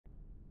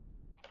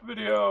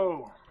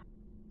Video.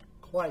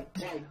 Quite.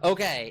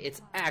 Okay,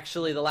 it's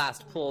actually the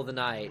last pull of the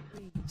night,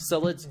 so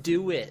let's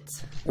do it.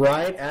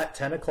 Right at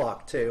 10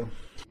 o'clock, too.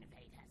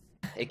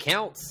 It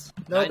counts.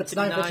 No, it's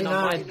 9:59.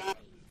 on my...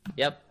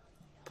 Yep,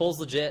 pull's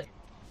legit.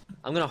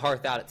 I'm gonna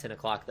hearth out at 10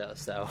 o'clock though,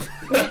 so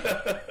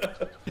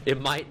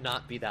it might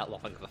not be that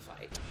long of a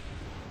fight.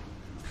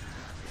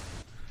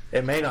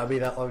 It may not be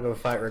that long of a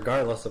fight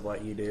regardless of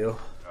what you do.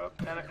 Oh,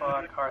 10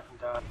 o'clock, hearth and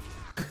done.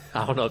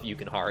 I don't know if you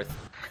can hearth.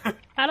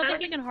 I don't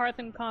think you can hearth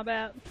in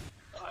combat.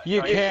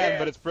 You can,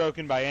 but it's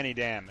broken by any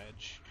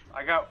damage.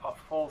 I got a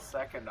full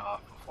second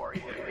off before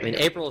he hit me. I mean,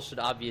 April should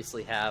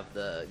obviously have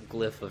the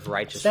glyph of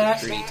righteous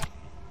Stack. retreat.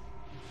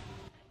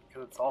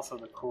 Because it's also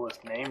the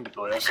coolest named I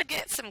glyph. should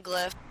get some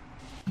glyph.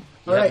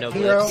 You have Alright, no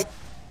hero. glyphs.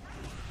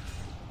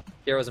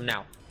 Heroism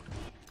now.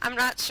 I'm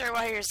not sure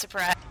why you're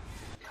surprised.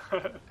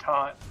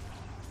 Taunt.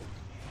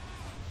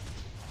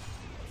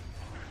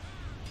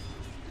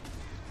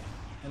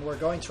 And we're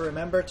going to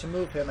remember to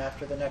move him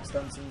after the next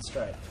unseen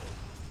strike.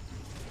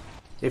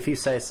 If you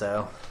say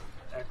so.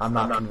 I'm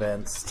not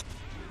convinced.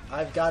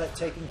 I've got it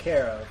taken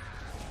care of,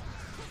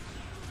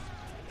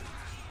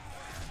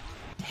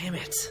 Damn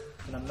it.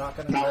 and I'm not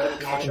going to move it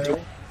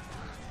prematurely.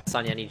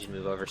 Sonya, I need you to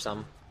move over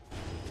some.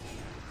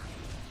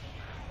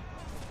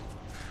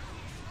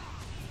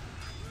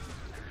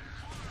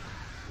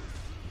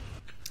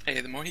 Hey,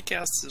 the more he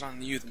casts it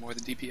on you, the more the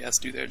DPS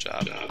do their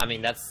job. I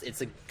mean,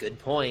 it's a good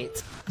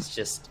point. It's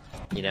just,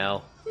 you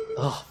know,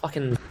 oh,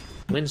 fucking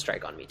wind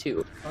strike on me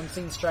too.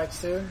 Unseen strike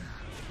soon.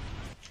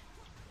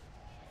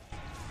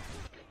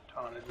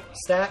 Taunted.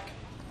 Stack.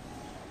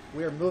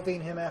 We're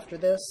moving him after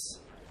this.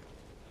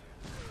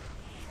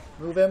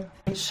 Move him.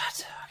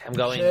 Shut. Okay, I'm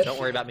going. Shit. Don't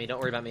worry about me. Don't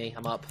worry about me.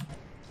 I'm up.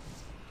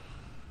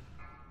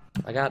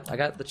 I got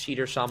the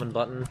cheater shaman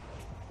button.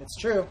 It's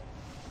true.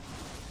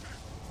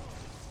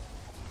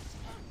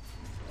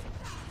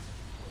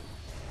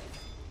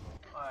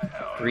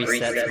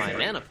 Resets my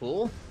mana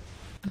pool,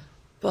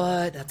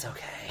 but that's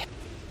okay.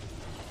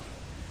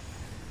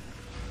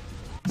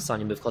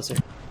 Sonya, move closer.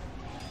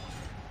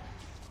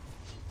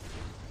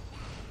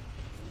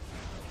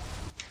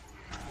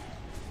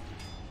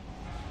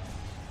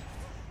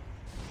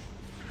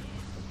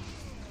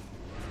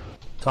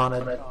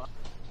 Taunted.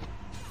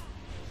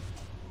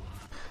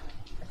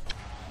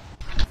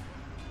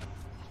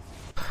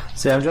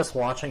 See, I'm just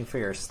watching for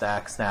your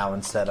stacks now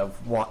instead of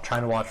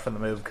trying to watch for the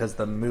move because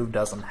the move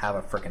doesn't have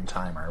a frickin'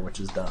 timer, which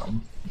is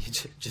dumb. You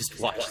just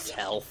watch his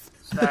health.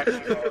 Stack is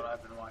what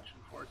I've been watching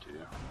for too.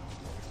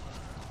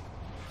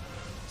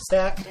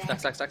 Stack.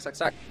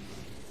 Stack.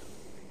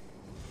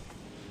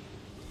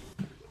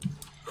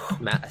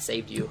 Matt, I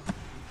saved you.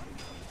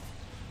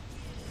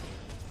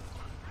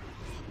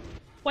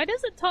 Why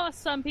does it toss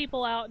some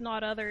people out,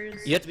 not others?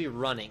 You have to be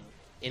running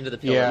into the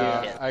pillar.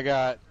 Yeah, to hit. I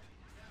got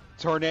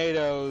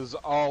tornadoes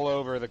all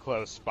over the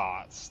close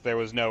spots. There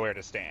was nowhere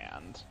to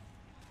stand.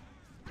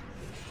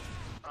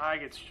 I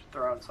get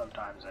thrown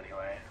sometimes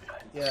anyway.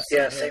 Yes.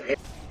 Same here.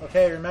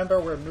 Okay,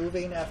 remember we're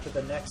moving after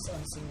the next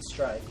unseen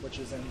strike, which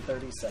is in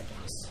 30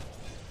 seconds.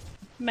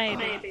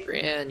 Maybe.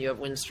 Brienne, you have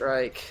wind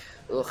strike.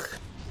 Ugh.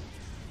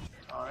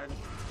 Taunted.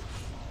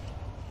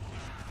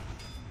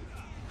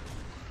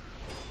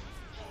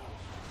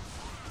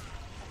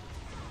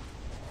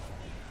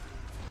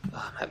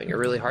 I'm having a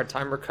really hard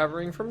time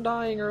recovering from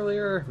dying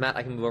earlier. Matt,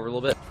 I can move over a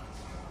little bit.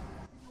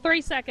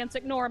 3 seconds.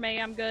 Ignore me.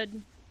 I'm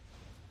good.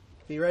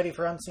 Be ready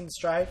for unseen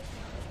strike.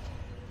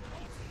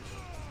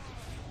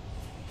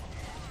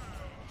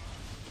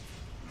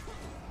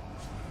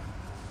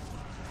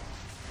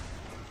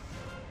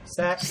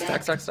 Stack.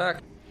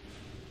 Stack.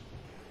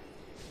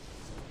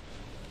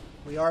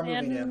 We are moving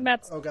And him.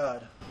 Matt's- Oh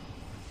god.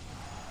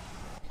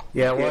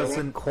 Yeah, it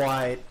wasn't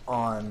quite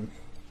on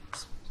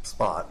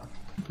spot.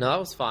 No, that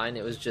was fine.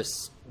 It was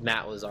just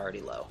Matt was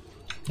already low.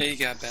 Yeah, you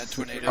got bad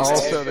tornadoes.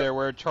 Also, there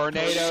were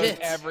tornadoes Shit.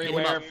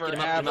 everywhere Get him up, forever.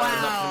 get him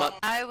up. Wow,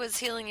 I was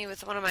healing you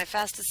with one of my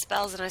fastest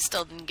spells and I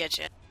still didn't get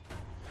you.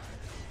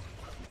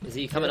 Is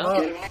he coming Get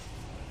up? him up.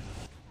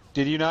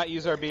 Did you not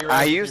use our B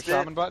I your used it.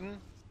 shaman button?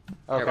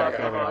 Okay,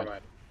 Okay. never mind.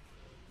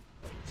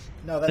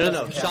 No, that No.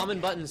 doesn't count. Shaman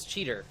button's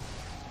cheater.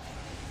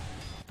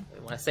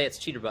 When I say it's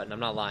cheater button, I'm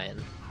not lying.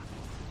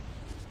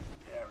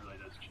 Yeah, it really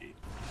does cheat.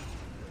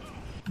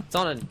 It's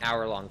on an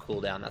hour-long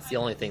cooldown. That's the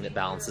only thing that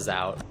balances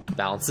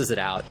it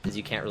out, is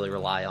you can't really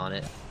rely on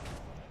it.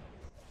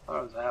 I thought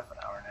it was half an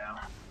hour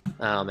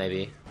now. Oh,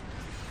 maybe.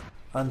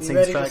 Unseen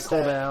ready to strike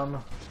stack.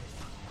 cooldown.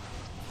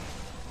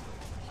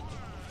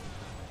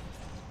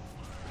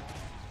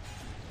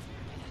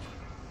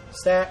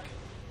 Stack.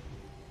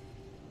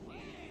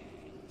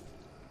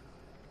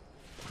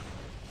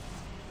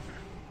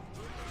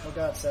 Oh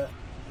god, Seth.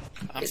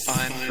 I'm It's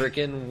fine.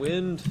 Freaking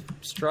wind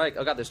strike.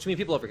 Oh god, there's too many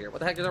people over here. What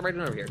the heck is everybody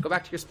doing over here? Go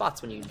back to your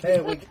spots when you...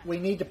 Hey, we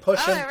need to push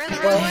Oh, him. I ran the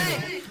 12. wrong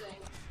way.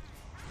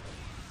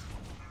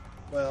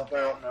 Well, I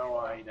don't know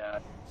why he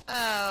died.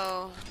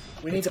 Oh.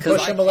 we need to 'cause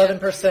push I him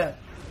can't- 11%.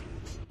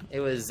 It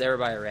was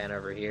everybody ran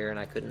over here and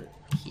I couldn't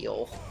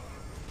heal.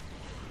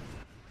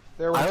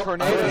 There were I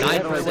tornadoes don't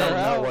everywhere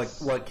know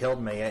else. what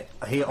killed me.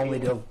 He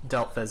only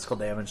dealt physical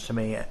damage to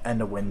me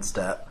and a wind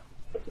step.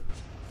 Tell me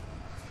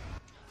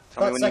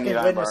Thought when you second need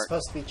wind was Imark.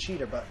 supposed to be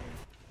cheater button.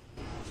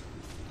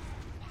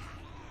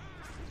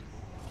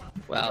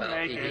 Well,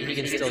 he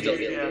can still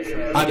get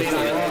it. I mean,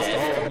 I lost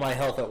all of my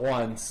health at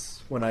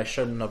once when I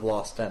shouldn't have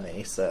lost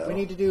any, so... We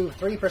need to do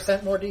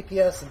 3% more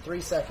DPS in 3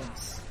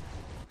 seconds.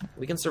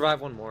 We can survive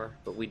one more,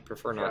 but we'd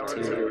prefer not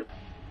to.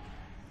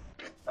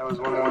 That was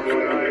one more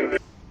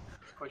strike.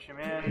 Push him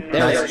in.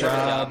 There we Nice go.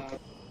 job.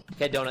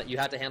 Okay, Donut, you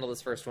have to handle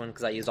this first one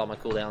because I used all my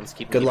cooldowns.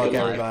 Good luck,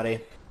 alive. everybody.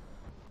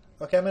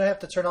 Okay, I'm gonna have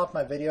to turn off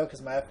my video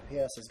because my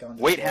FPS has gone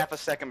to Wait shit. half a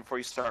second before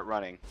you start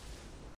running.